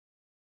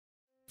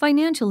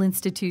Financial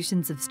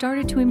institutions have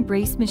started to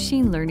embrace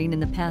machine learning in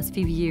the past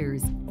few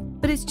years,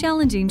 but it's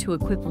challenging to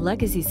equip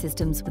legacy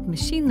systems with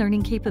machine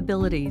learning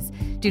capabilities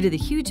due to the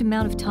huge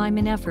amount of time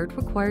and effort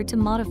required to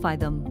modify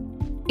them.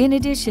 In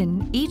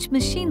addition, each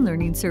machine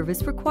learning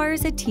service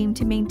requires a team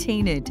to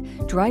maintain it,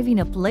 driving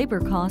up labor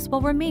costs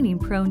while remaining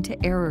prone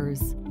to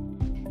errors.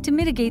 To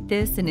mitigate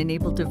this and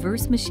enable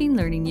diverse machine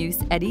learning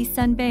use at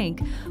ESUN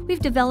Bank, we've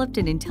developed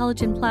an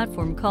intelligent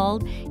platform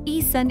called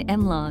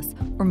ESUN.MLaaS,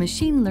 or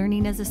Machine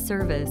Learning as a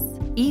Service.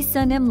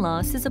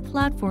 ESUN.MLaaS is a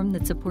platform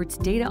that supports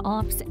data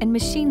ops and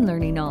machine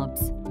learning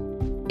ops.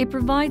 It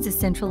provides a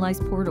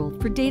centralized portal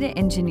for data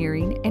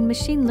engineering and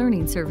machine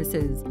learning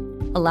services,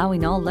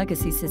 allowing all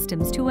legacy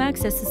systems to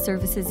access the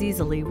services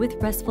easily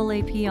with RESTful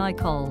API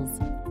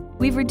calls.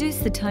 We've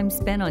reduced the time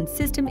spent on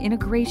system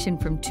integration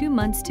from 2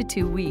 months to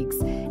 2 weeks,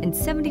 and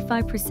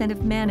 75%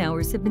 of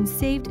man-hours have been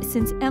saved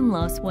since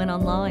MLaaS went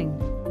online.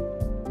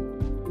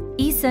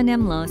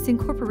 ESUN.MLaaS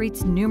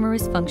incorporates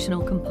numerous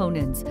functional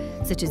components,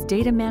 such as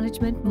data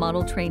management,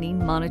 model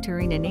training,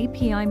 monitoring, and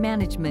API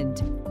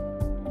management.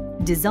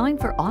 Designed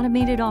for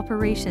automated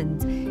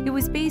operations, it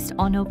was based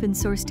on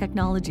open-source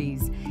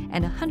technologies,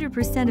 and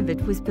 100% of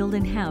it was built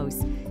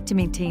in-house to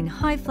maintain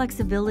high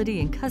flexibility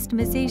and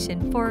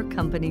customization for our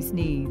company's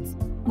needs.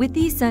 With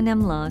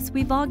ESUN.MLaaS,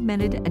 we've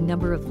augmented a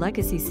number of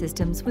legacy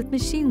systems with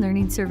machine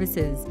learning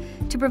services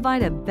to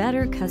provide a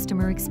better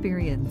customer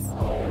experience.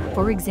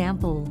 For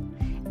example,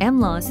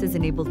 MLaaS has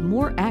enabled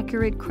more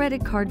accurate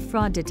credit card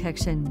fraud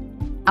detection.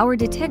 Our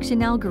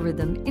detection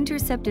algorithm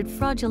intercepted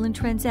fraudulent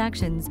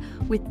transactions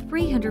with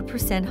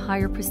 300%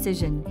 higher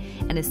precision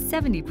and a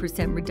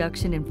 70%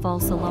 reduction in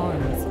false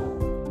alarms.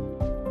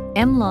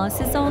 MLaaS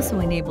has also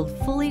enabled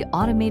fully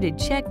automated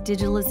check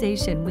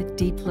digitalization with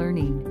deep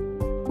learning.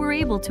 We're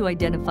able to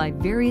identify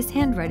various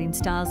handwriting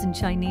styles in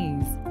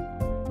Chinese.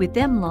 With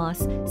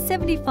MLaaS,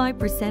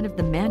 75% of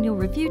the manual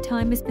review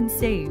time has been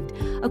saved,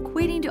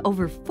 equating to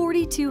over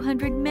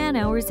 4,200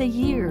 man-hours a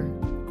year.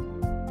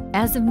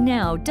 As of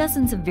now,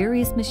 dozens of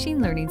various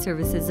machine learning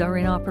services are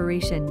in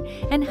operation,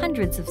 and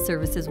hundreds of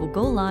services will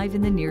go live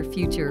in the near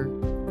future.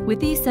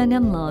 With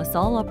ESUN.MLaaS,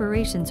 all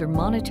operations are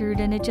monitored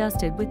and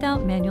adjusted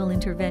without manual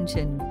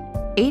intervention.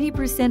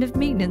 80% of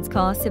maintenance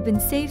costs have been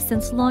saved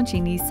since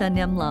launching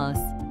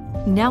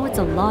ESUN.MLaaS. Now it's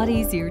a lot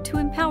easier to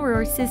empower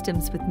our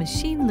systems with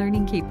machine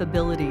learning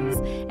capabilities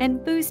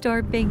and boost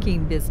our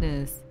banking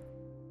business.